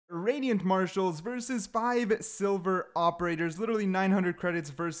Radiant Marshals versus 5 Silver Operators. Literally 900 credits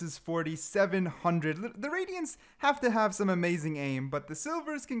versus 4,700. The Radiants have to have some amazing aim, but the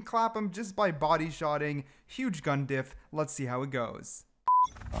Silvers can clap them just by body shotting. Huge gun diff. Let's see how it goes.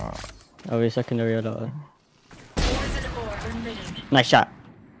 Are we secondary or not? Nice shot.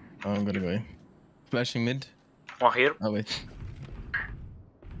 Oh, I'm gonna go in. Flashing mid. One here. Oh, wait.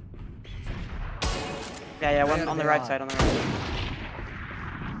 Yeah, one on the right side, on the right.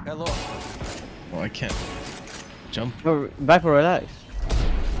 Hello. Oh, I can't jump. Oh, back or relax.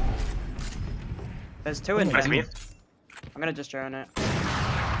 There's two in Nice there. me. I'm gonna just drone it.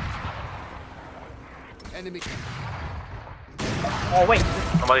 Enemy. Oh, wait.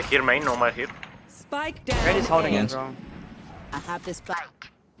 Nobody here, main. Nobody here. Spike down. Red is holding A. it wrong. I have the spike.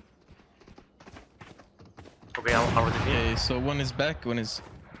 Okay, I'm already here. Okay, so one is back, one is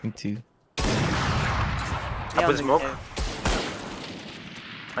into. I put smoke.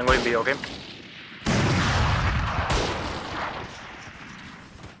 I'm going B, okay?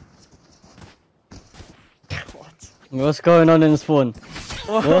 What's going on in spawn?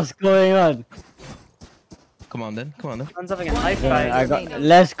 What's going on? Come on then, come on then. One's having a knife Yeah, fight. I got.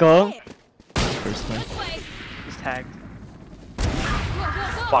 Let's go. First time. He's tagged.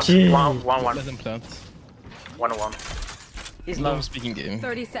 Fuck. Jeez. One. Let them plant. 1-1. He's low. No speaking game.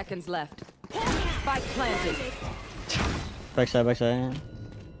 30 seconds left. Spike planted. Backside, backside.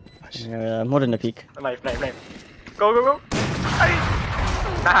 Yeah, more than a peak. Knife. Go.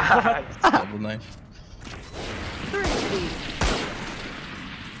 Nice. Double knife. 3.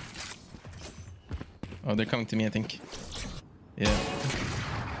 Oh, they're coming to me, I think. Yeah.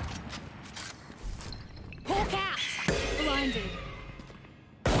 Hawk out. Blinded.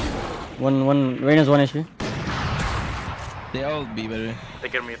 One, Reyna's 1 HP. They all be better.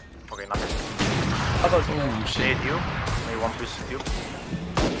 Take care of me. Okay, nothing. How about Oh shit. Need you. Maybe one push you.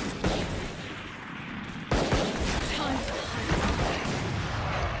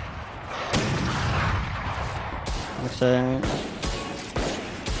 Backside.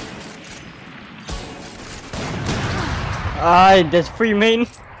 Ah, there's free main.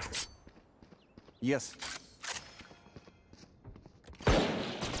 Yes.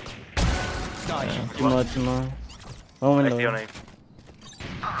 Two more. One I see your window. name.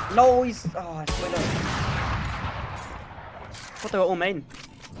 No, he's. Oh, I split up. Thought they were all main.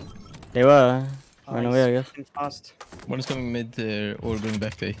 They were. Oh, Ran away, I guess. he's fast. One is coming mid or going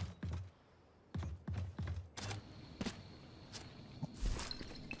back to A.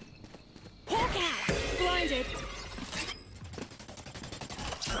 Hawk out. Blinded.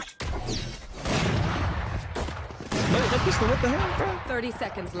 No, that pistol, what the hell, bro? 30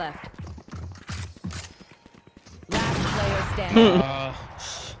 seconds left. Last player standing.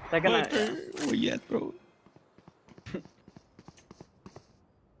 They're gonna. Oh, yeah, bro.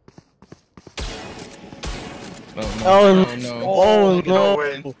 Oh no. Oh, Oh no.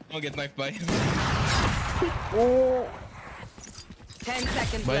 Oh no. I'll get knifed by him. 10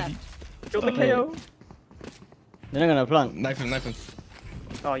 seconds By left. Kill the KO. They're not gonna plant. Knife him.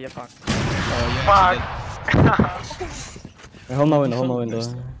 Oh, yeah, fuck. Oh yeah. Fuck. Hold my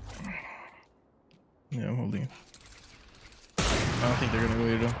window. Yeah, I'm holding it. I don't think they're gonna go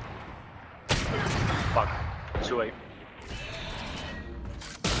here though. Fuck. 2-8.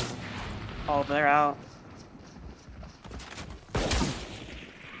 Oh, they're out.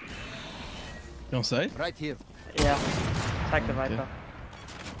 You on side? Right here. Yeah. Attack the Viper.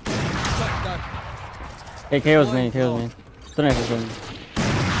 Hey, KO's main. Don't have this one.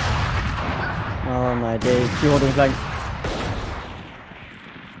 Oh my days. Two holding flank.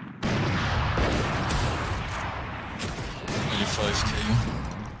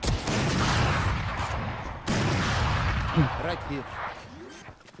 Right here.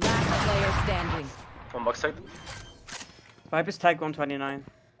 Last player standing. One backside. Viper's tag 129.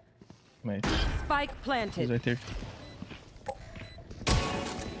 Mate, Spike he's planted. right here.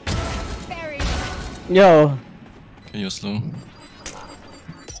 Buried. Yo. You're slow.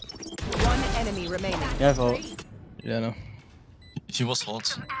 One enemy remaining. Careful. Yeah, no. He was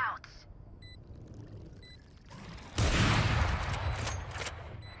hot.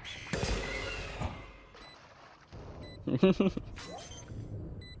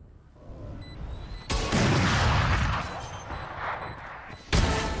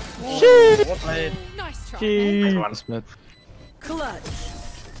 Nice try. Nice one. That's bad. Clutch.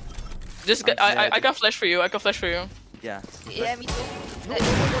 Just I got flash for you. I got flash for you. Yeah. Yeah, me too.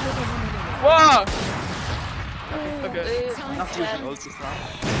 Wow. Okay. Not using ults as well.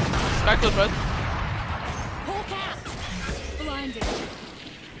 Sky close, right? Hawk out. Blinded.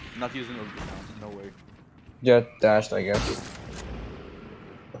 Not using ults now. No way. Jet dashed, I guess.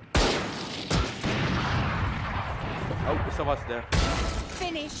 Oh, someone's there.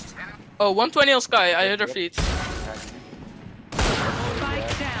 Finished. Oh, 120 on Sky. I heard her feet. Spike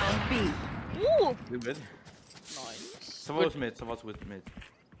down B. Ooh. Good. Nice. Someone's mid. Someone's with mid.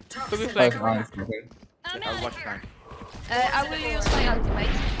 Could be flank. I'll watch flank. I will use my ultimate.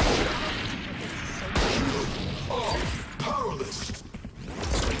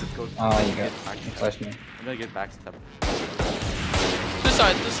 Just go. You got flash me. I'm gonna get backstab. This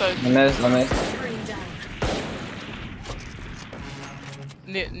side, this side. I missed.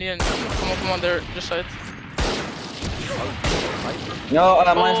 Neon, come on, there, this side. No,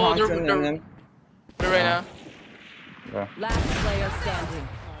 mine's Oh, Hansen they're- and him. They're right now. Yeah. Last player standing.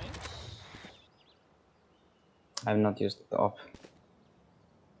 I've not used the op.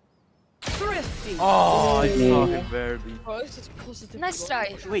 Thrifty. Oh, I saw him barely. Nice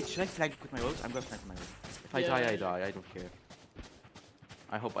try. Wait, should I flank with my ult? I'm gonna flank with my ult. If I die, I die. I don't care.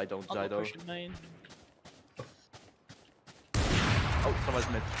 I hope I don't die though. Oh, someone's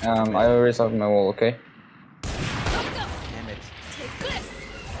mid. I already saw my wall, okay? Damn it.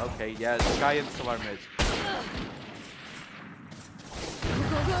 Okay, yeah, Sky and Solar mid.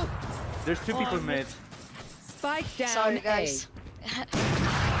 There's two people mid. Spike down Sorry, guys.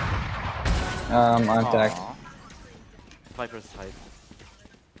 I'm tagged. Aw. Viper's side.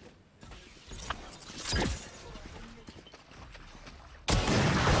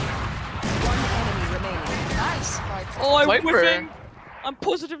 One enemy remaining. Nice. Oh, I'm whiffing. I'm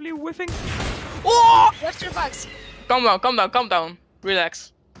positively whiffing. Oh! Watch your backs. Calm down, calm down, calm down.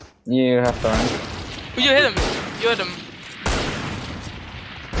 Relax. You have time. You hit him. You hit him.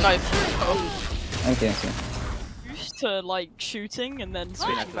 Nice. Oh. I can't see. Used to like shooting and then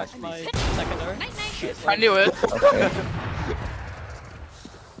switching back to my secondary. I knew it. Okay.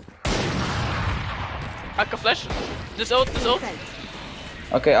 I can flash. This ult, this ult.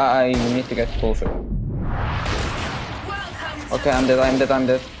 Okay, I need to get closer. Okay, I'm dead. I'm not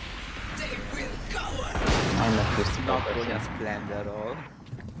this. Not going as planned at all.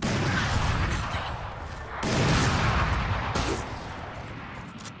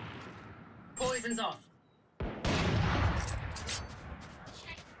 Poison's off.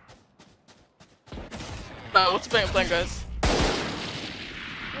 No, what's playing plan, guys?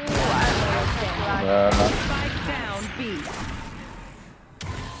 Spike down B.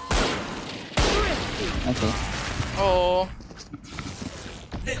 Okay. Oh.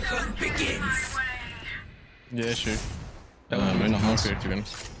 Yeah, sure. We're in a house. Fair, to be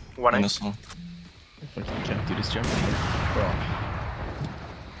honest. One In A. a song. I fucking can't do this jump. The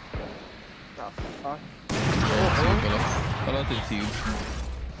fuck? Call out the team.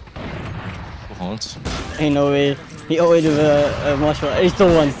 Hold. Ain't no way. He always with Marshal. He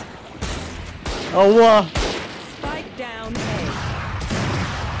still won. Oh, what? Spike down A.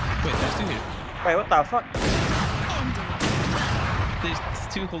 Wait, there's two here. Wait, what the fuck? There's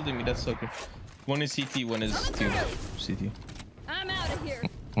two holding me, that's okay. One is CT, one is two CT. I'm out of here.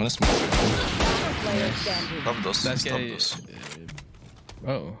 One is more. Player standing. Stop those. That Stop guy. those.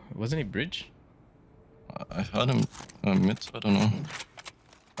 Oh, wasn't he bridge? I heard him mid. I don't know.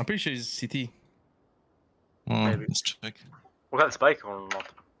 I'm pretty sure he's CT. Maybe. Let's check. We got spike or not?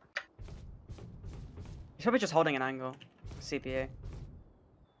 He's probably just holding an angle. CPA.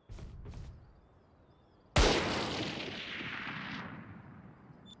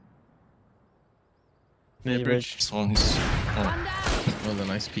 Yeah, bridge. This one is. Well, a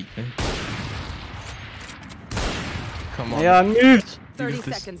nice peek, man. Come on. Yeah, I moved. 30 this.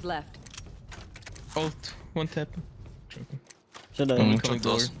 seconds left. Ult, one tap. Joking. Should I? Coming Check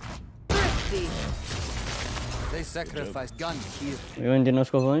door. those. Thrifty. They sacrificed gun here. You want to no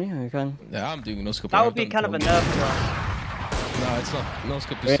scope only? You can. Yeah, I'm doing no scope. That would be kind of a nerf for us. No, it's not. No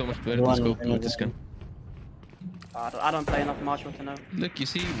scope is so much better than scope with this gun. I don't play enough Marshal to know. Look, you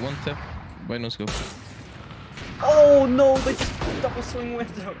see, one tap by no scope. Oh no, they just double swing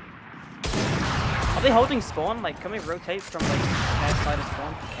window. Are they holding spawn? Like, can we rotate from like their side of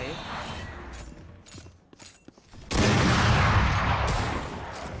spawn to cave?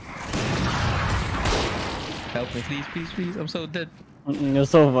 Help me, please, please, please. I'm so dead. You're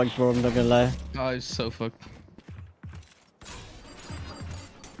so fucked, bro. I'm not gonna lie. Oh, I'm so fucked.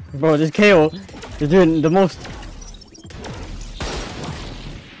 Bro, this KO is doing the most.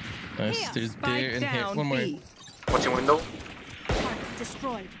 Nice, there's Spike there and here. down One more. B. Watching window.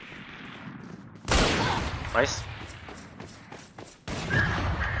 Destroyed. Nice.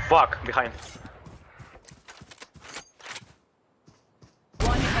 Fuck, behind.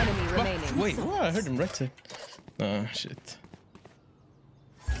 One enemy remaining. Wait, what? I heard him right side. Oh, shit.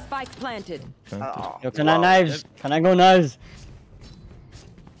 Spike planted. Oh. Yo, can I knives? Can I go knives?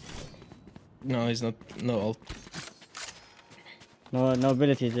 No, he's not. No ult. No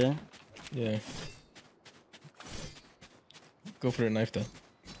abilities, yeah? Yeah. Go for a knife then.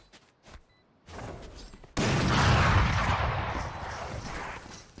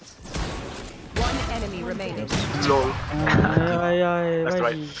 One enemy remaining. Lol. That's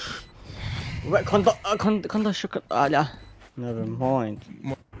right. Wait, never mind.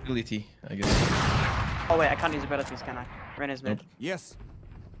 More ability, I guess. Oh wait, I can't use abilities, can I? Reina's mid. Yes.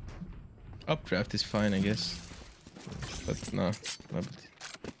 Updraft is fine, I guess. But no ability.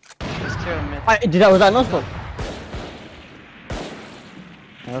 There's two in mid. Was that not spot?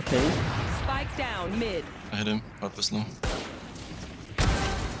 Okay. Spike down mid. I hit him purposely.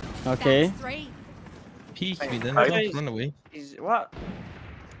 Okay. Peek me then, Nice. don't run away. He's what?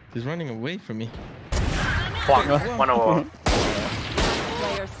 He's running away from me. Fuck. 1-0.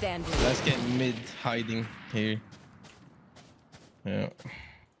 Player standing. Let's get mid hiding here. Yeah.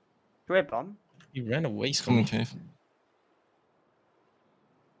 Great bomb. He ran away He's from coming me. cave.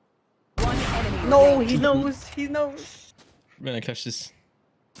 One enemy No, remaining. he knows. He knows. When I catch this.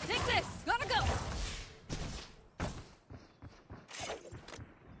 Take this. Gotta go.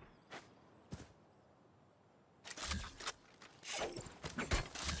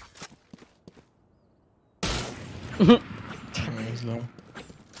 He's low.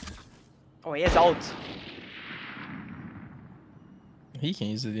 Oh, he has ult. He can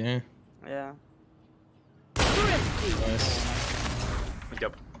use it, yeah. Yeah. Nice.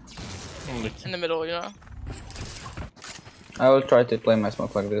 Yep. In the middle, you know. I will try to play my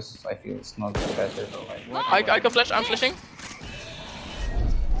smoke like this. I feel it's not the better. I can flash. I'm flashing.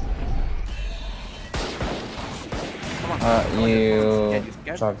 You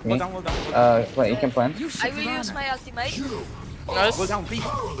trapped me. Wait, you can plant. I will use my ultimate. Nice. Go down, please.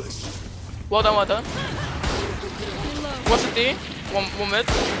 Well done, well done. One CT, one mid.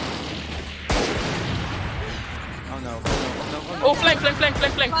 Oh no, oh no, oh no, oh no. Oh, flank.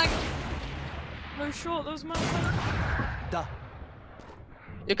 No short, those man.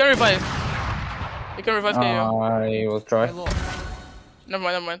 You can revive. You can revive KO. I will try.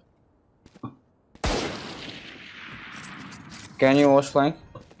 Never mind. Can you watch flank?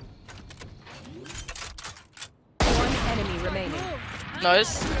 One enemy remaining.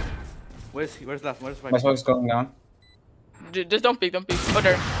 Nice. Where's he? Where's last? Where's right? My smoke's going down. Just don't peek. Oh,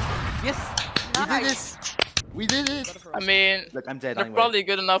 there. Yes! Nice. We did it! I mean, Look, I'm dead they're anyway. probably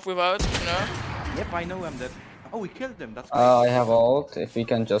good enough without, you know. Yep, I know I'm dead. Oh, we killed them. That's great. I have ult. If we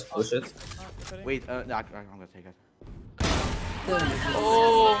can just push it. Wait, no, I'm gonna take it.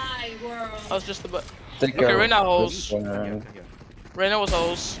 Oh, I was just about. Take Okay, care. Reina of holds. this one, Reina was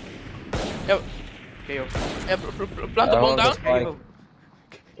holes. Yep. KO. Yeah, plant the bomb down. Spike.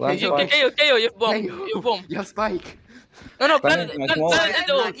 Plant You spike. KO, you have bomb. You have bomb. You have spike! No, Plant plant my it small. in I'm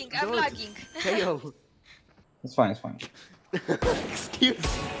the ult. lagging. I'm lagging. KO! It's fine, it's fine. Excuse me.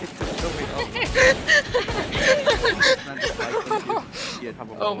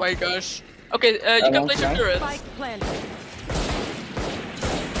 Oh my gosh. Okay, you can long place your flank. turret. Spike planted.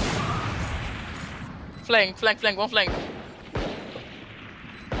 Flank, one flank.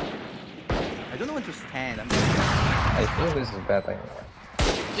 I don't know when to stand. I feel this is bad idea.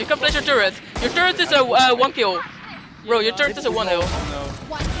 You can place your turret. Your turret is a 1 kill. Bro, your turret is a 1 kill.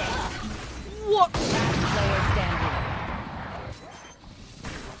 What? Player standing.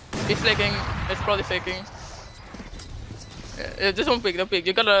 He's flaking. It's probably faking. Just don't peek.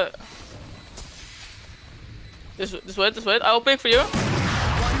 You gotta. Just wait. I'll pick for you.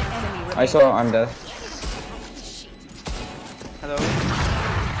 One enemy remaining. I saw, I'm dead. Hello?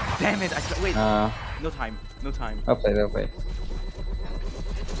 Damn it! Wait. No time. I'll play.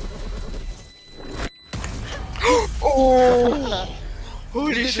 Oh!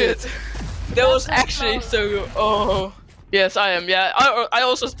 Holy shit! That was actually so good. Oh. Yes, I am. Yeah, I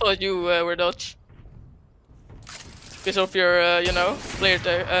also thought you were Dutch. Because of your, you know, player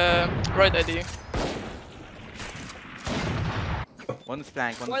right ID. One's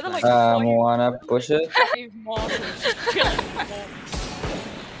flank, one's Why the flank. Wanna push it?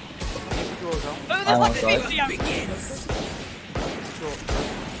 Oh, I'm there's on like side. 50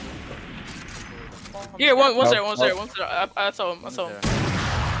 Here, one's there. Oh. I saw him.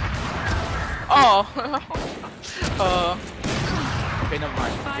 Oh. Okay, never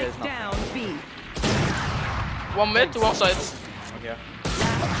mind. Spike There's not. down B. One mid, one side. One here.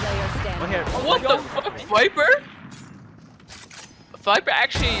 Last player standing. One here. What the fuck, Viper? Viper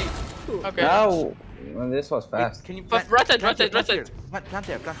actually. Okay. Now, this was fast. Can you But plant? right side. Plant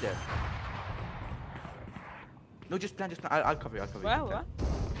there. No, just plant. I'll cover you. What?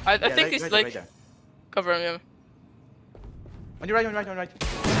 I Yeah, think he's right like there. covering him. On your right.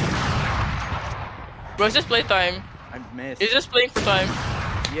 Bro, it's just playtime. I'm missed. He's just playing for time.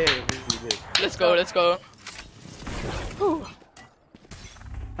 Yeah, really good. Let's go, let's go.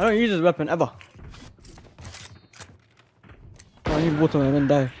 I don't use this weapon ever. Oh, I need water and then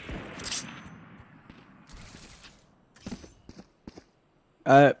die.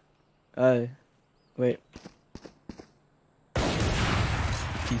 Wait.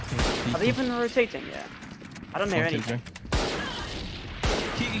 Are they even rotating? Yeah. I don't hear anything.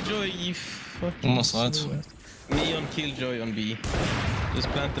 Killjoy, you fucking. Almost right. Me on Killjoy on B. Just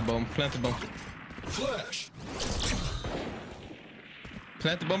plant the bomb, plant the bomb.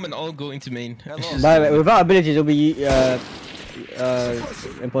 Plant the bomb and all go into main. By the way, without abilities, it'll be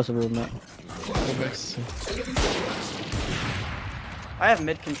impossible, Matt. Go back. I have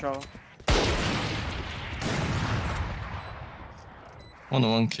mid control.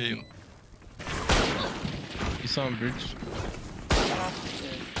 101 KO. You saw him bridge.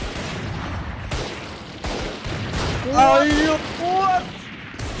 Oh, you what?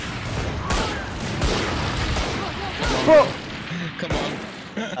 Bro! Come on.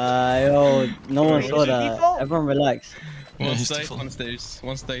 Yo, no one saw that. Everyone relax. One side, one stairs.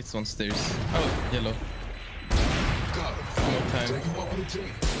 One stairs, one stairs. Oh, yellow. No time.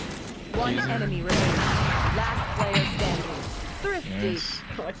 One enemy remaining. Last player standing. Thrifty. Nice.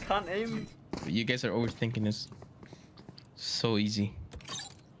 I can't aim. You guys are overthinking this. So easy.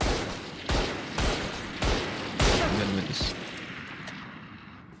 I'm gonna win this.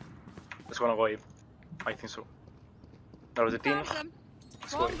 It's gonna go A. I think so. That was the team.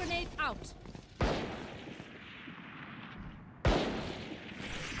 Let's go. Grenade out.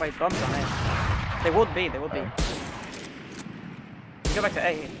 Wait, bombs on A. They would be, they would be. Go back to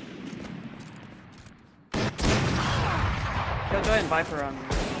A. Killjoy and Viper on.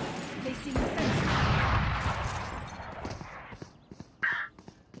 Facing the center.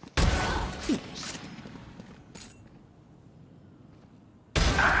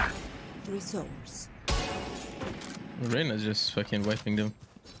 Resource. Reyna's just fucking wiping them.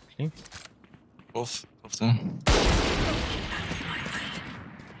 Okay. Both of them.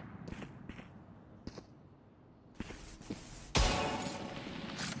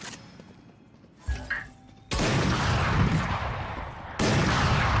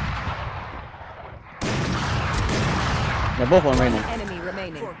 They're both on Reyna. Enemy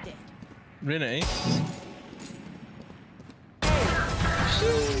remaining. Reyna ace.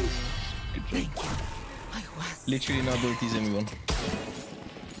 Literally no abilities anyone.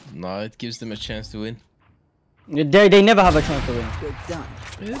 No, it gives them a chance to win. They never have a chance to win. Yeah,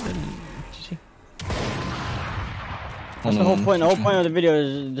 then GG. That's the whole point. The whole point of the video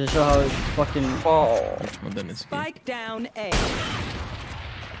is to show how it's fucking. Well, then it's B. Spike down A.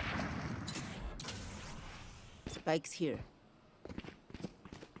 Spike's here.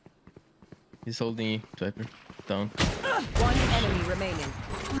 He's holding Viper down. One enemy remaining.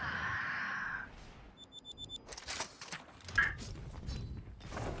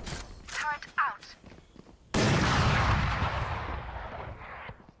 Turret out.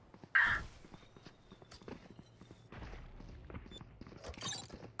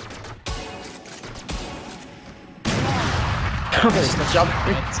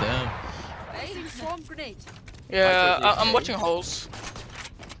 Damn. Placing swarm grenade. Yeah, I'm watching holes.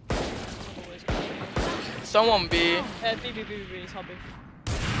 Someone B. B, it's not B.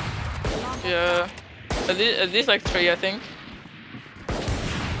 Yeah. At least like 3, I think.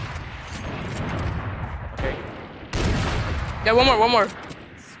 Okay. Yeah, one more.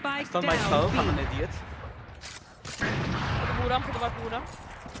 Spike Stun down myself, B. I'm an idiot. Put the Buddha.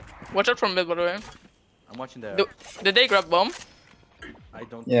 Watch out from mid, by the way. I'm watching there. Did they grab bomb? I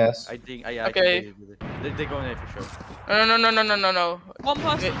don't. Yes. I think. Okay. They're going there for sure. No. One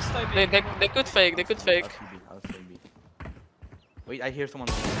person stay B. They could fake. They could fake. I'll stay B. Wait, I hear someone.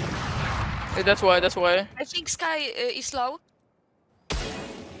 Yeah, that's why. I think Sky is low.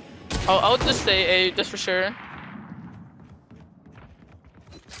 I'll just stay A, just for sure.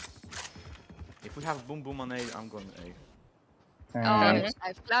 If we have boom on A, I'm going A.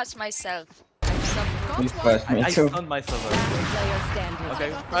 I flashed myself. You flashed me I too. stunned myself. Player standing.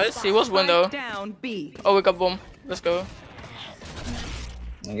 Okay. Nice, he was window. Down B. Oh, we got bomb. Let's go.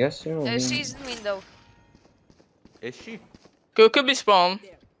 I guess you're. She's in window. Is she? Could be spawn.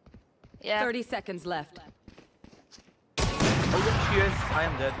 Yeah. 30 seconds left. Oh yeah, she is. I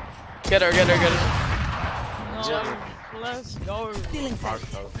am dead. Get her. No, let's go. Stealing set.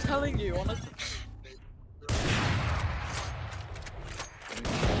 Marshal. Telling you, honestly.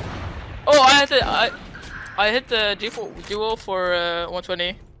 Oh, I hit the duel for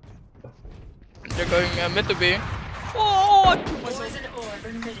 120. They're going mid to B. Oh, I put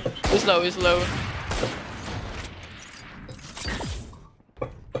myself. He's low.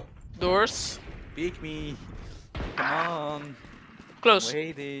 Doors. Peek me. Come on. Close.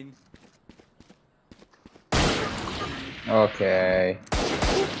 Waiting. Okay.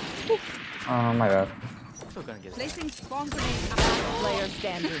 Oh my god. Still gonna get it. Placing spawn grenade. Last player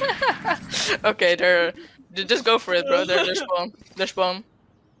standing. Okay, they're just go for it, bro. They're spawn. They're spawn.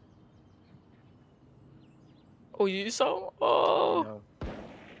 Oh, you saw? Oh.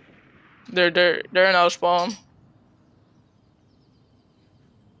 No. They're in our spawn.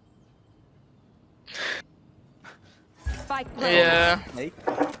 Spike planted. Yeah. Hey.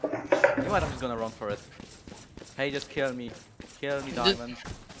 You know what? I'm just gonna run for it. Hey, just kill me. Kill me, Diamond.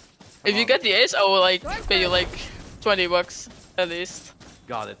 If you get the ace, I will like pay you like $20 at least.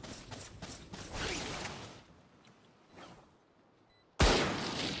 Got it.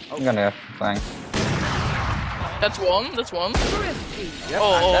 I'm gonna flank. That's one. That's one. Yep,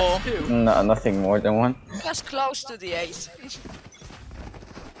 Oh. and that's two. No, nothing more than one. Just close to the ace.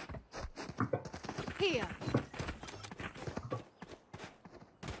 Here.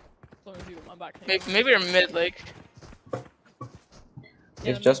 Maybe you're mid, like.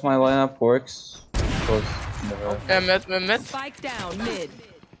 If just my lineup works, close. Never. Yeah, mid. Spike down mid.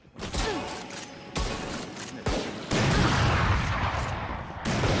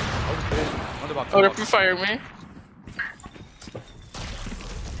 On the box. Oh, they're pre-firing me.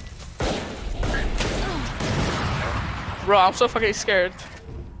 Bro, I'm so fucking scared.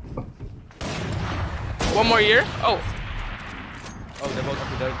 One more year? Oh. Oh, they're both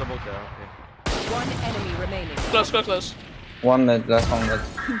there. They're both there. Okay. One enemy remaining. Close. One mid, last one mid.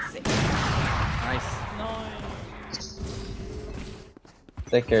 Nice.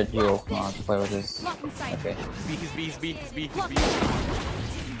 Take care, Gio. Come on, play with this. Okay. He's B.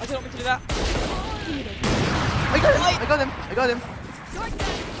 I don't want me to do that. I got him.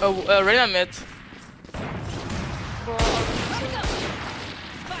 Oh, Reyna mid.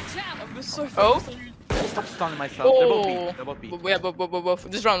 I'm just so Oh. focused on you. Stop stunning myself. They're both B. They're both B. Yeah, both.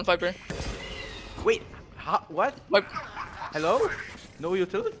 This round, Viper. Wait. What? Viper. Hello? No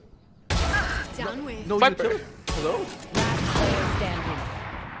utility? Down with. No Viper. utility? Hello? Last player standing.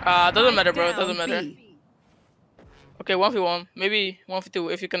 Doesn't matter, bro. Down Doesn't matter. B. Okay, 1v1. Maybe 1v2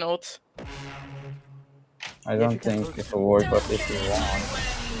 if you can ult. I don't think it will work, but if you want,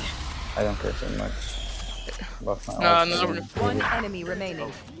 I don't care so much about my No. One enemy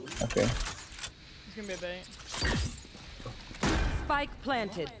remaining. Okay. It's gonna be a bait. Spike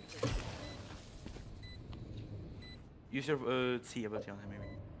planted. Use your C ability on him, maybe.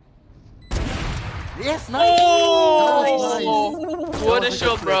 Yes, nice! Oh! What a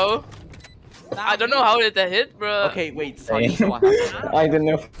shot, bro. I don't know how did that hit, bro. Okay, wait. Sorry. What happened? I don't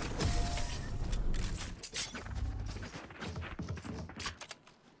know.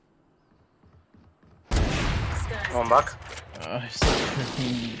 One back.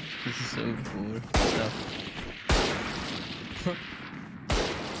 This is so poor stuff.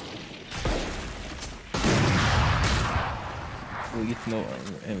 We get no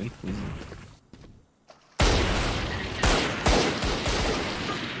armor and we poison.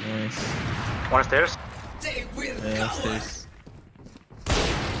 Nice. One stairs. Yeah, upstairs.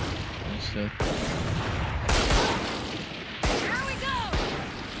 Nice shot.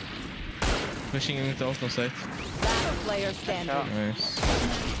 Pushing him into Arsenal site. Last player standing. Nice.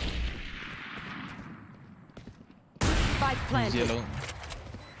 Spike He's planted. yellow.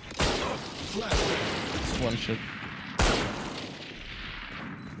 One shot.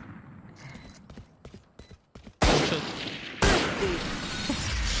 One shot.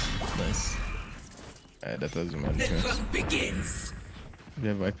 Nice. That was my defense. Begins.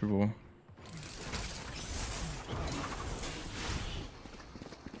 Yeah, Viper ball.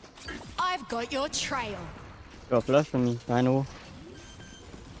 I've got your trail. Got flash from me. I know.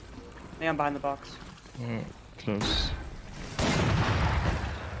 Yeah, I'm behind the box. Close.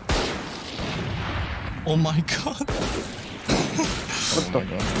 Oh my god. What the?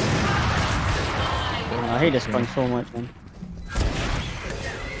 I hate this gun so much, man.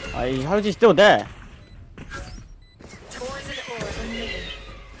 How is he still there?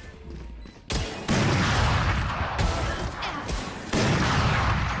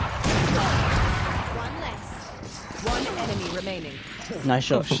 One enemy remaining. Nice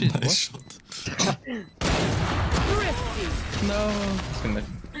shot. Oh shit, nice shot. No.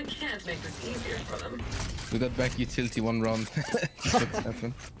 I can't make this easier for them. We got back utility one round. What's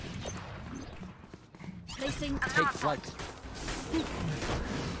happened? Placing Take flight.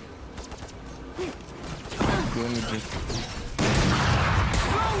 Going with it.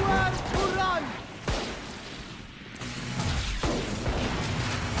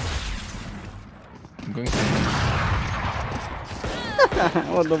 I'm going to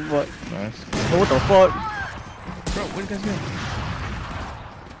What the fuck? Nice. What the fuck? Bro, where do you guys go?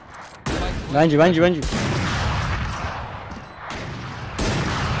 Behind you.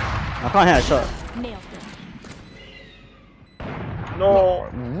 I can't hit a shot. Nailed them. No.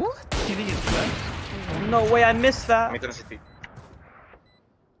 What? Do you think it's black? No way, I missed that. Mid and city.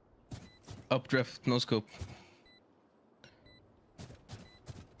 Updrift, no scope.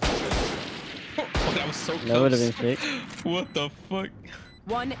 Oh, that was so close. That would have been sick. What the fuck?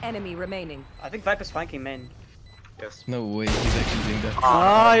 One enemy remaining. I think Viper's flanking main. Yes. No way, he's actually doing that.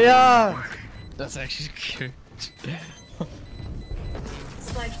 Oh yeah. That's actually scary.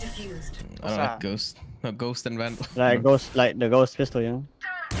 Spike diffused. I don't like Ghost. No, Ghost and Vandal. Like ghost, like the ghost pistol, you know.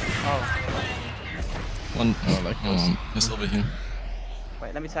 Oh. One. I don't like Ghost. It's over here.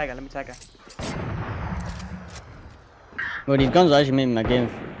 Wait, let me tag her. Well, these guns are actually making my game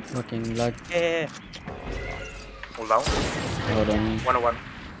fucking lag. Yeah. Hold down. Hold on. 101.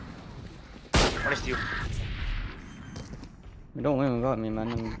 One is you. You don't win without me,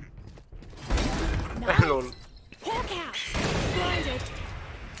 man. Lol. Hawk out. Blinded.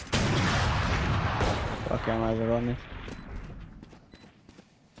 Okay, I might as well run it.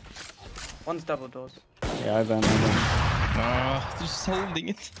 One's double doors. Yeah, I got him. Ah, they're just holding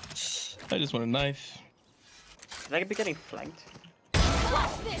it. I just want a knife. Should I be getting flanked?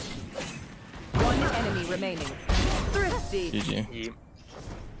 One enemy remaining. Thrifty. GG. Yeah.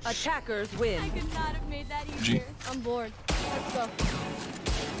 Attackers win. I could not have made that G. easier. I'm bored. Let's go.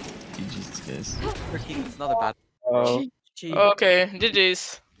 GG's, guys. It's not a bad. Oh, Okay,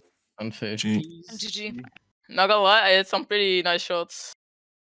 GG's. Unfair. GG. Not gonna lie, I had some pretty nice shots.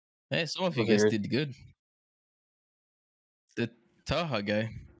 Hey, some of you guys did good. The Taha guy.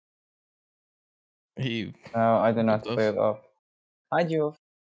 He. no, I did not What the play it off. Hi, Jules.